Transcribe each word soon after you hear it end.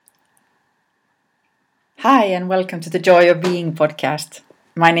Hi, and welcome to the Joy of Being podcast.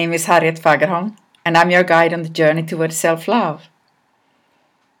 My name is Harriet Fagerholm, and I'm your guide on the journey towards self-love.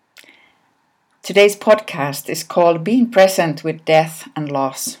 Today's podcast is called Being Present with Death and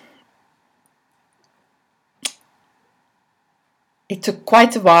Loss. It took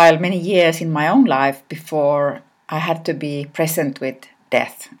quite a while, many years in my own life, before I had to be present with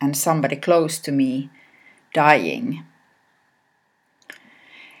death and somebody close to me dying.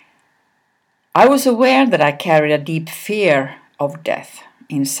 I was aware that I carried a deep fear of death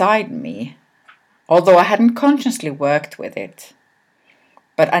inside me, although I hadn't consciously worked with it.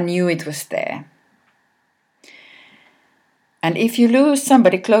 But I knew it was there. And if you lose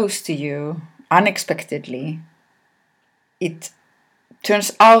somebody close to you unexpectedly, it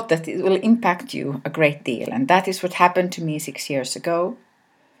turns out that it will impact you a great deal. And that is what happened to me 6 years ago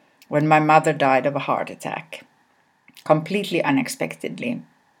when my mother died of a heart attack, completely unexpectedly.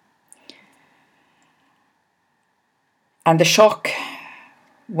 And the shock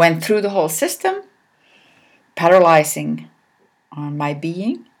went through the whole system, paralyzing on my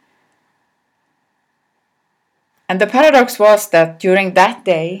being. And the paradox was that during that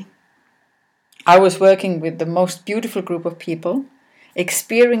day, I was working with the most beautiful group of people,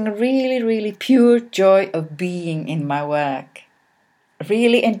 experiencing really pure joy of being in my work,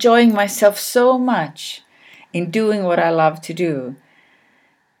 really enjoying myself so much in doing what I love to do,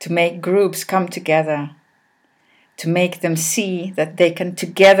 to make groups come together, to make them see that they can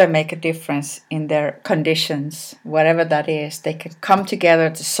together make a difference in their conditions, whatever that is. They can come together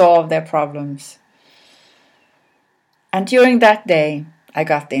to solve their problems. And during that day, I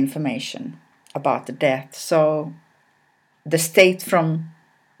got the information about the death. So the state from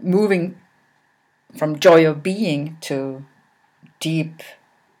moving from joy of being to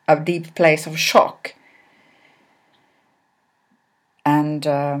a deep place of shock and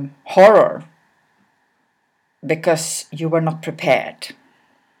horror, because you were not prepared.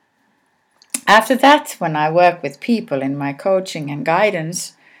 After that, when I work with people in my coaching and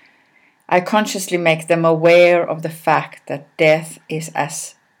guidance, I consciously make them aware of the fact that death is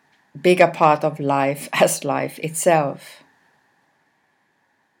as big a part of life as life itself.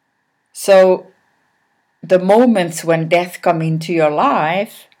 So the moments when death come into your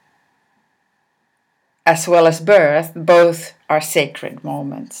life, as well as birth, both are sacred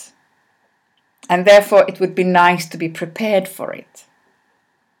moments. And therefore it would be nice to be prepared for it.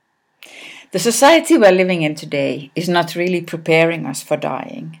 The society we're living in today is not really preparing us for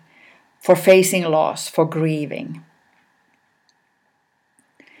dying, for facing loss, for grieving.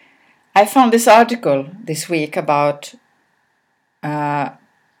 I found this article this week about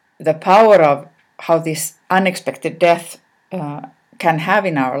the power of how this unexpected death can have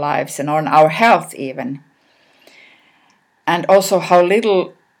in our lives and on our health even. And also how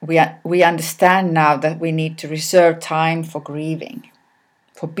little we understand now that we need to reserve time for grieving,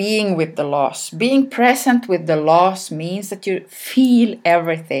 for being with the loss. Being present with the loss means that you feel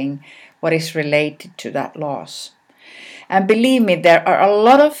everything what is related to that loss. And believe me, there are a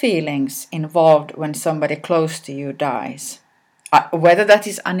lot of feelings involved when somebody close to you dies, whether that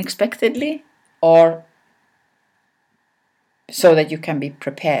is unexpectedly or so that you can be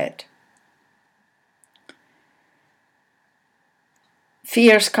prepared.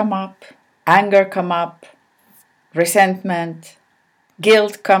 Fears come up, anger come up, resentment,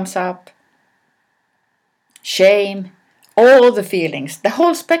 guilt comes up, shame, all the feelings, the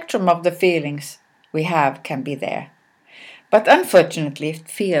whole spectrum of the feelings we have can be there. But unfortunately, it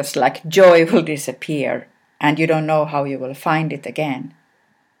feels like joy will disappear and you don't know how you will find it again.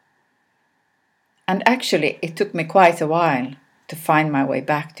 And actually, it took me quite a while to find my way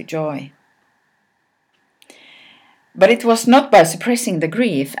back to joy. But it was not by suppressing the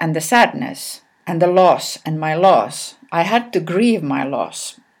grief and the sadness and the loss and my loss. I had to grieve my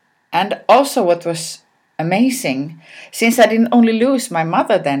loss. And also what was amazing, since I didn't only lose my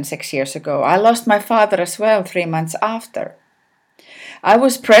mother then 6 years ago, I lost my father as well 3 months after. I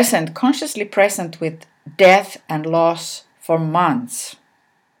was present, consciously present with death and loss for months.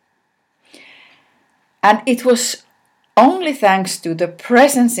 And it was only thanks to the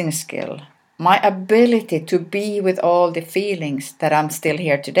presencing skill, my ability to be with all the feelings, that I'm still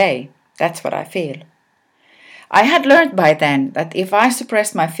here today. That's what I feel. I had learned by then that if I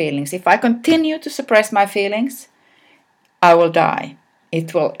suppress my feelings, if I continue to suppress my feelings, I will die.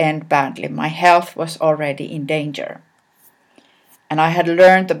 It will end badly. My health was already in danger. And I had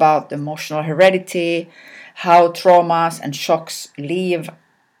learned about emotional heredity, how traumas and shocks leave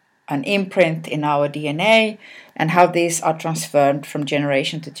an imprint in our DNA, and how these are transferred from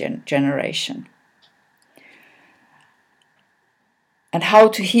generation to generation. And how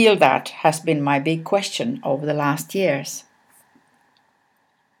to heal that has been my big question over the last years.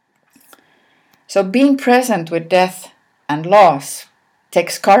 So being present with death and loss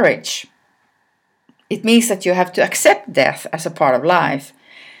takes courage. It means that you have to accept death as a part of life.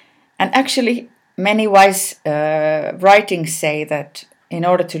 And actually, many wise writings say that in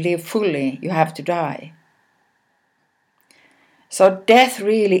order to live fully, you have to die. So death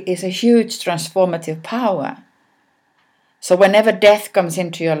really is a huge transformative power. So whenever death comes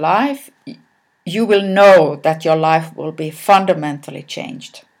into your life, you will know that your life will be fundamentally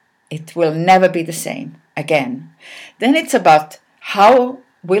changed. It will never be the same again. Then it's about how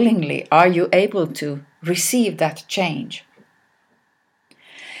willingly are you able to receive that change.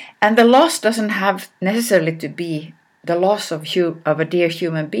 And the loss doesn't have necessarily to be the loss of a dear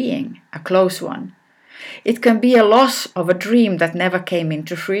human being, a close one. It can be a loss of a dream that never came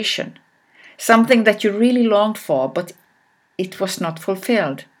into fruition, something that you really longed for, but it was not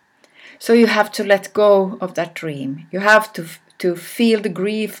fulfilled. So you have to let go of that dream. You have to feel the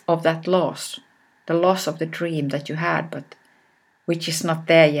grief of that loss, the loss of the dream that you had, but which is not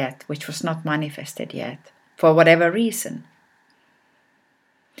there yet, which was not manifested yet, for whatever reason.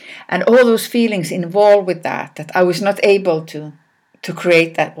 And all those feelings involved with that I was not able to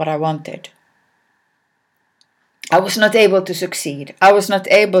create that what I wanted. I was not able to succeed. I was not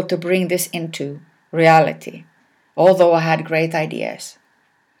able to bring this into reality, although I had great ideas.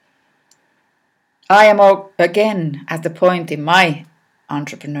 I am again at the point in my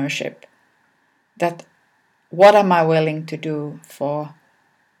entrepreneurship that what am I willing to do for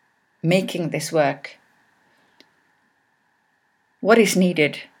making this work? What is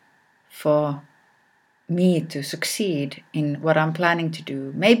needed for me to succeed in what I'm planning to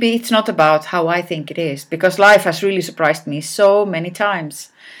do? Maybe it's not about how I think it is, because life has really surprised me so many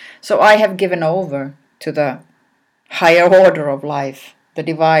times. So I have given over to the higher order of life, the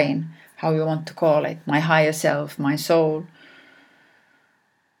divine, how you want to call it, my higher self, my soul.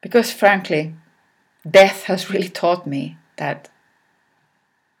 Because frankly, death has really taught me that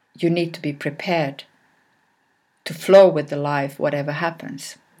you need to be prepared to flow with the life, whatever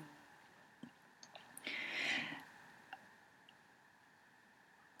happens.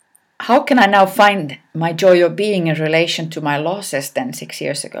 How can I now find my joy of being in relation to my losses then 6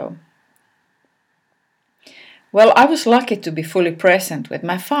 years ago? Well, I was lucky to be fully present with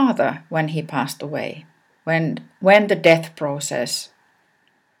my father when he passed away, when the death process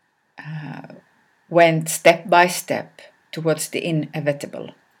went step by step towards the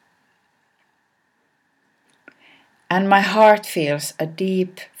inevitable. And my heart feels a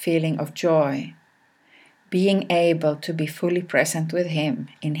deep feeling of joy, being able to be fully present with him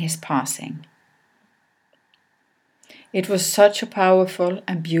in his passing. It was such a powerful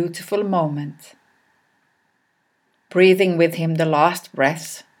and beautiful moment, breathing with him the last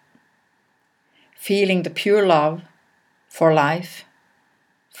breaths, feeling the pure love for life,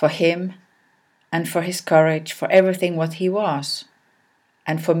 for him, and for his courage, for everything what he was,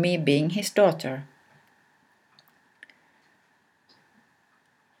 and for me being his daughter.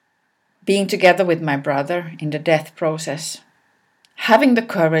 Being together with my brother in the death process, having the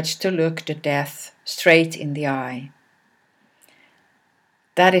courage to look the death straight in the eye.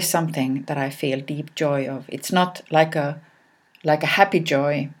 That is something that I feel deep joy of. It's not like a happy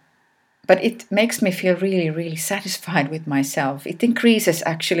joy, but it makes me feel really, really satisfied with myself. It increases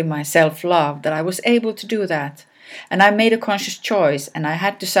actually my self-love that I was able to do that. And I made a conscious choice, and I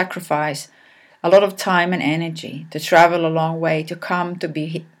had to sacrifice a lot of time and energy to travel a long way to come to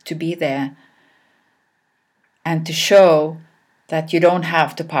be there and to show that you don't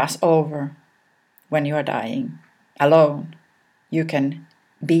have to pass over when you are dying alone. You can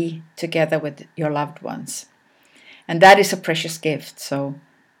be together with your loved ones. And that is a precious gift.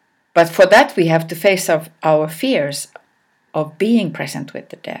 But for that we have to face our fears of being present with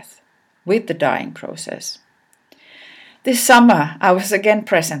the death, with the dying process. This summer I was again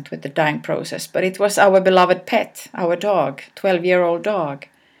present with the dying process, but it was our beloved pet, our dog, 12-year-old dog,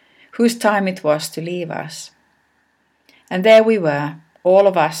 whose time it was to leave us. And there we were, all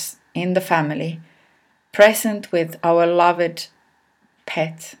of us in the family, present with our loved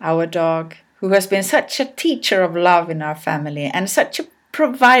pet, our dog, who has been such a teacher of love in our family and such a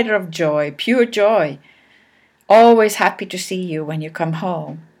provider of joy, pure joy. Always happy to see you when you come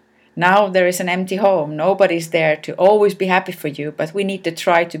home. Now there is an empty home. Nobody's there to always be happy for you, but we need to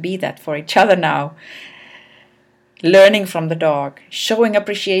try to be that for each other now. Learning from the dog, showing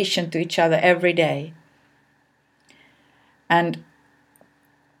appreciation to each other every day. And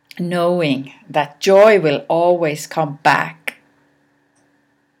knowing that joy will always come back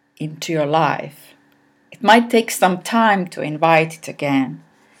into your life. It might take some time to invite it again.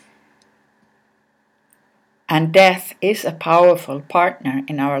 And death is a powerful partner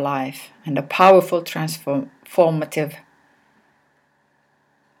in our life and a powerful transformative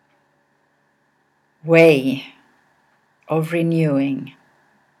way of renewing,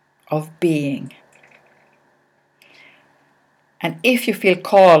 of being. And if you feel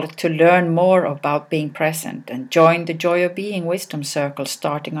called to learn more about being present, and join the Joy of Being Wisdom Circle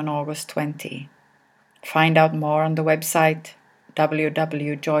starting on August 20. Find out more on the website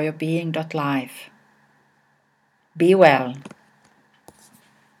www.joyofbeing.life. Be well.